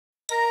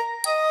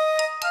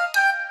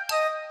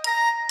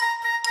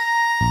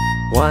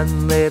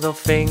One little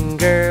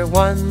finger,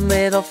 one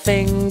little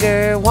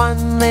finger,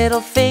 one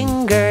little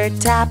finger,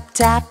 tap,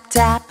 tap,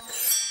 tap.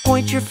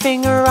 Point your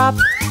finger up,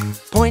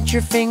 point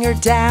your finger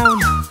down,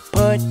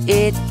 put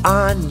it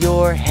on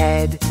your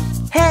head,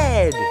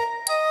 head.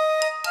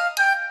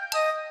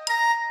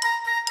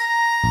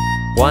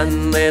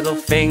 One little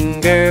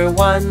finger,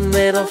 one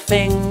little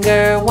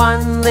finger,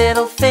 one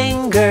little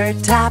finger,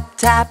 tap,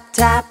 tap,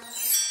 tap.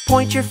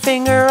 Point your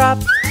finger up,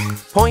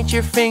 point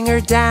your finger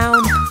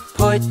down,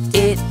 put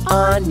it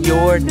on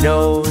your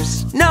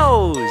nose,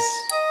 nose.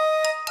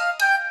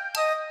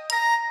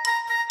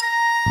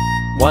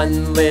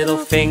 One little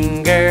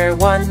finger,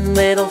 one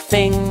little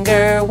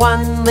finger,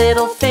 one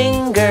little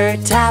finger,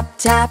 tap,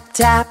 tap,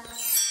 tap.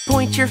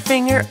 Point your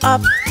finger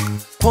up,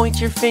 point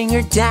your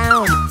finger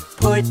down,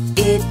 put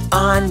it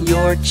on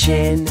your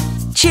chin,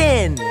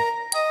 chin.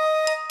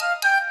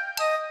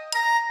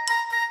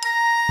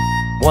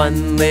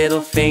 One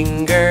little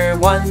finger,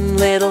 one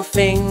little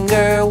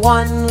finger,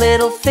 one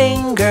little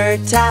finger,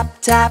 tap,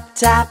 tap,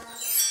 tap.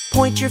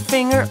 Point your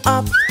finger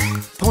up,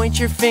 point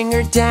your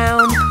finger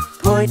down,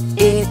 put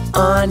it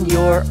on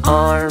your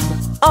arm,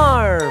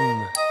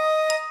 arm.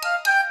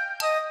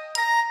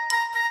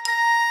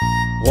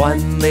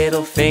 One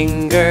little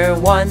finger,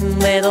 one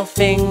little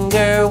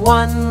finger,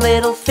 one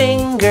little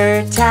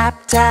finger,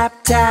 tap, tap,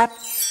 tap.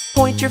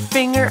 Point your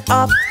finger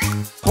up,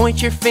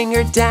 point your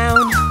finger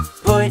down,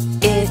 put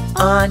it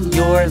on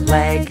your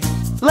leg,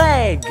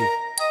 leg.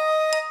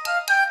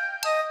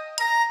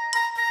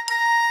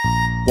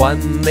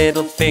 One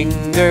little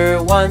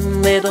finger,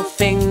 one little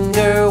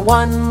finger,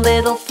 one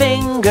little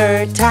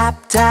finger,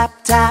 tap, tap,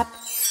 tap.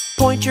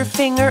 Point your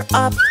finger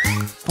up,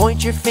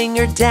 point your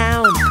finger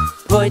down,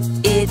 put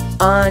it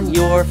on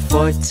your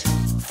foot,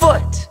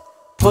 foot.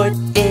 Put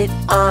it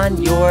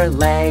on your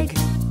leg,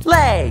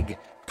 leg.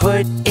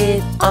 Put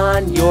it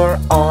on your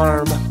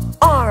arm,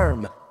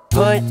 arm.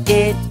 Put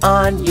it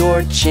on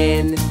your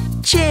chin,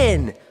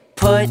 chin.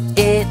 Put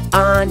it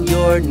on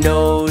your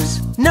nose,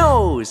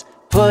 nose.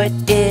 Put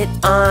it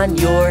on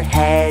your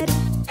head,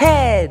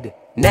 head.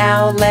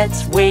 Now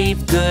let's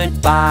wave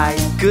goodbye,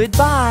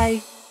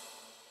 goodbye.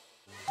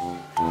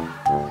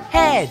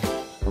 Head,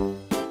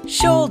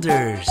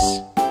 shoulders,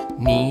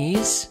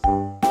 knees,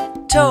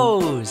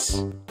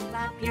 toes.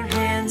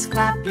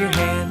 Clap your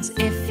hands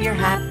if you're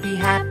happy,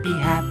 happy,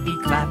 happy.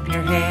 Clap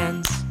your hands.